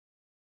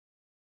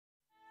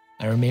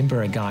I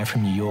remember a guy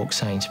from New York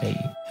saying to me,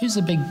 "Who's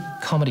the big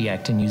comedy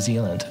act in New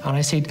Zealand?" And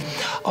I said,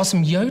 "Oh,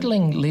 some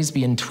yodeling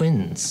lesbian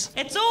twins."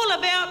 It's all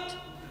about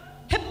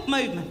hip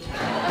movement.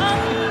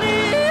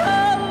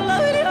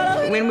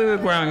 When we were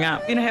growing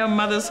up, you know how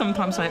mothers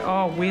sometimes say,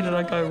 "Oh, where did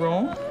I go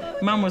wrong?"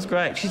 Mum was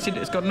great. She said,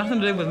 "It's got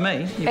nothing to do with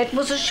me." It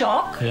was a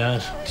shock.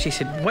 Yes. She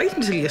said, "Wait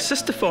until your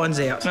sister finds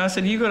out." And I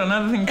said, "You got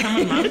another thing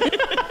coming, Mum."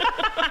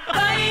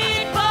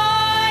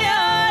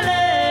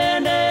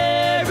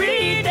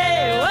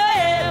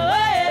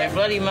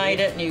 Bloody made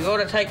it, and you got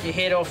to take your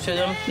head off to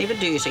them. Never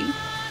dirty,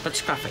 but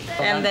scruffy.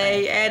 And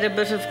they add a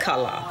bit of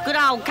colour. Good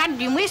old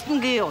country and western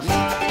girls.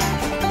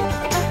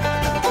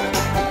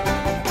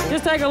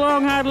 Just take a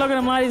long, hard look at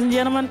them, ladies and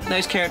gentlemen.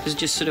 Those characters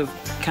just sort of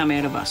come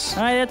out of us.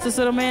 Hey, that's the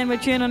sort of man we're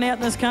tuning out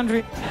in this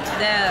country.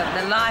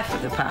 They're the life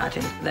of the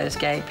party, those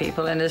gay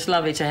people, and it's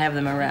lovely to have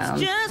them around.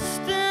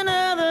 Just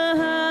another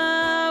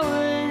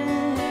highway,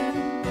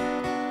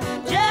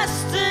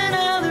 just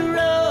another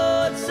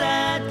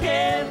roadside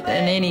cafe.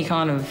 In any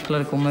kind of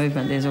political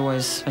movement, there's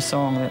always a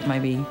song that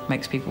maybe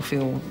makes people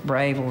feel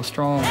brave or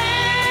strong.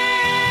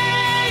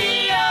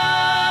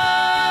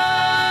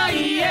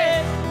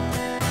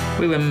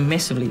 We were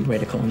massively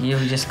radical. You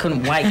just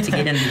couldn't wait to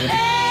get into it.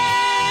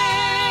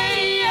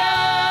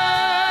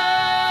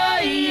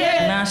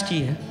 Last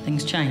year,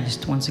 things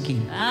changed once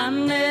again. I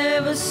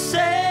never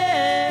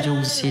said.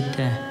 Jules said,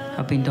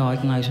 I've been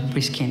diagnosed with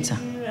breast cancer.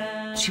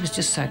 She was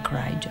just so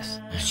courageous.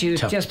 She was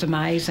just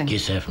amazing.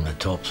 Gets that from the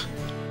Topps.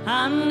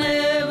 I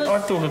never. I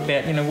thought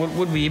about, you know,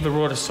 would we ever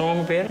write a song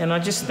about it? And I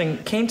just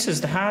think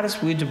cancer's the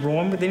hardest word to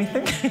rhyme with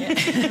anything. We're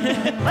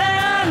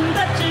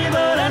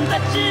untouchable,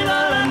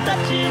 untouchable,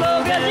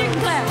 untouchable. Cause you can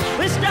clap.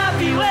 We stop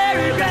you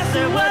where you grass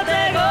and we'll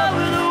take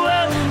over the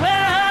world.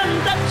 We're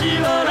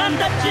untouchable,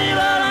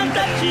 untouchable,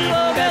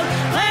 untouchable girls.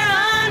 We're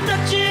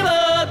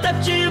untouchable,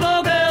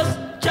 touchable girls.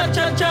 Cha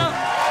cha cha.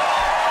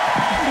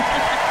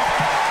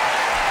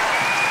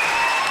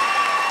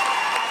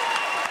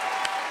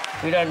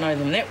 We don't know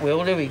them that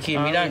well, do we,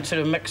 Kim? We don't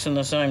sort of mix in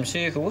the same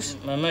circles.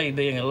 Me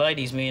being a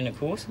ladies' man, of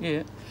course.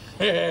 Yeah.